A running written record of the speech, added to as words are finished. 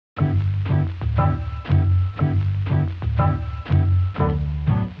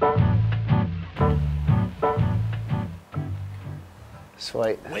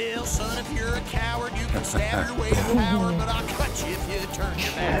Sweet. Well, son, if you're a coward, you can stab your way to power, but I'll cut you if you turn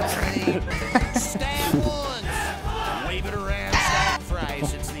your back on me. Stab once, wave it around, stab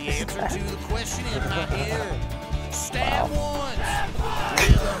thrice. It's the answer to the question in my ear. Stab once,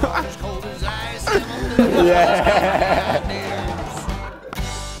 till the heart is cold as ice.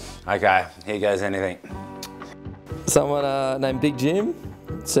 Okay, here goes anything. Someone named Big Jim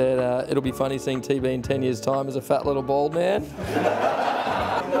said it'll be funny seeing TB in 10 years' time as a fat little bald man.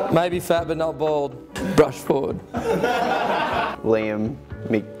 Maybe fat but not bald. Brush forward. Liam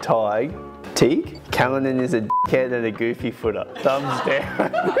McTighe. Teague. Callanan is a dickhead and a goofy footer. Thumbs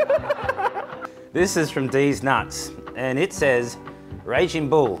down. This is from D's Nuts, and it says, Raging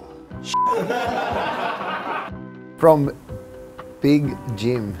Bull. From Big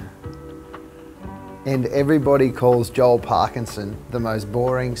Jim. And everybody calls Joel Parkinson the most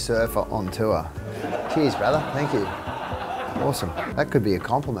boring surfer on tour. Cheers, brother. Thank you. Awesome. That could be a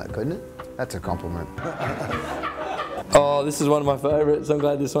compliment, couldn't it? That's a compliment. Oh, this is one of my favourites. I'm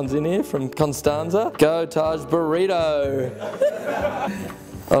glad this one's in here, from Constanza. Go Taj Burrito.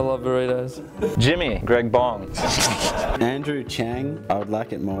 I love burritos. Jimmy, Greg Bong. Andrew Chang. I would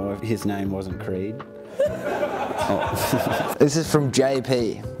like it more if his name wasn't Creed. Oh. This is from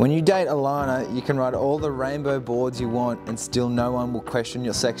JP. When you date Alana, you can ride all the rainbow boards you want and still no one will question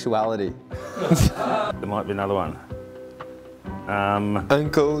your sexuality. There might be another one.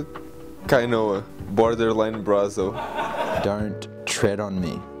 Uncle Kainoa, borderline Brazo. Don't tread on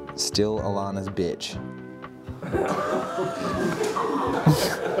me. Still Alana's bitch.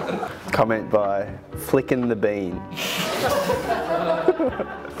 Comment by Flickin' the Bean.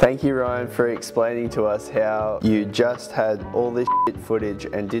 Thank you, Ryan, for explaining to us how you just had all this shit footage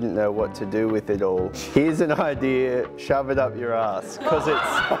and didn't know what to do with it all. Here's an idea, shove it up your ass, because it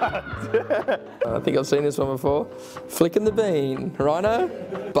sucked. I think I've seen this one before. Flicking the bean. Rhino?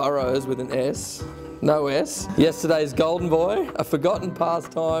 Burrows with an S. No S. Yesterday's golden boy. A forgotten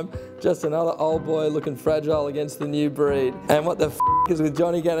pastime. Just another old boy looking fragile against the new breed. And what the f is with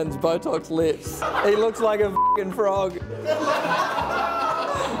Johnny Gannon's Botox lips? He looks like a f***ing frog.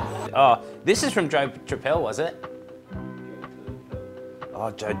 Oh, this is from Joe Trappell, was it?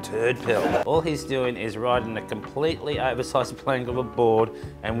 Oh, Joe Turdpill. All he's doing is riding a completely oversized plank of a board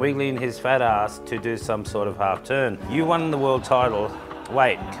and wiggling his fat ass to do some sort of half turn. You won the world title.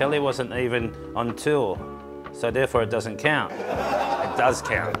 Wait, Kelly wasn't even on tour, so therefore it doesn't count. It does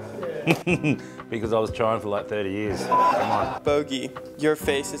count. Because I was trying for like 30 years. Come on. Bogey, your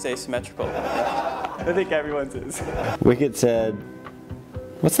face is asymmetrical. I think everyone's is. Wicket said,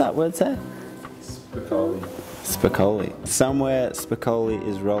 what's that word say? Spicoli. Spicoli. Somewhere Spicoli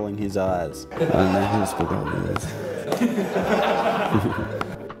is rolling his eyes. I don't know who Spicoli is.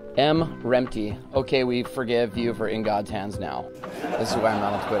 M. Rempty. Okay, we forgive you for In God's Hands now. This is why I'm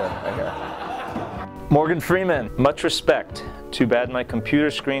not on Twitter, right here. Morgan Freeman, much respect. Too bad my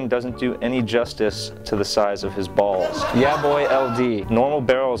computer screen doesn't do any justice to the size of his balls. Yeah boy LD, normal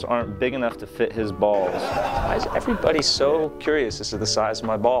barrels aren't big enough to fit his balls. Why is everybody so curious as to the size of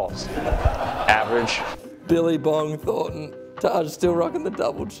my balls? Average. Billabong Thornton. Taj still rocking the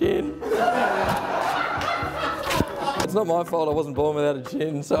double chin. It's not my fault I wasn't born without a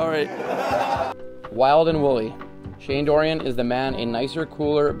chin, sorry. Wild and woolly. Shane Dorian is the man. A nicer,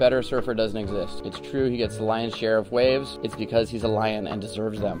 cooler, better surfer doesn't exist. It's true he gets the lion's share of waves. It's because he's a lion and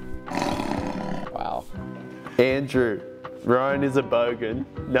deserves them. Wow. Andrew, Ryan is a bogan,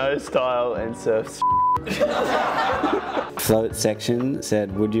 no style and surfs. Float section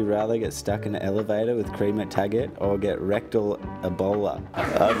said, would you rather get stuck in an elevator with Creed McTaggart or get rectal Ebola?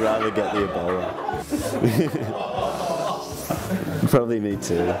 I'd rather get the Ebola. Probably me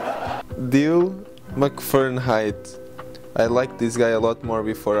too. Deal McFernheit. I liked this guy a lot more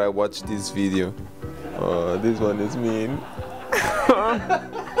before I watched this video. Oh, this one is mean.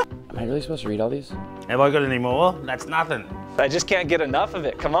 Am I really supposed to read all these? Have I got any more? That's nothing. I just can't get enough of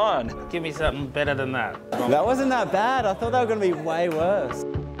it, come on. Give me something better than that. That wasn't that bad. I thought they were going to be way worse.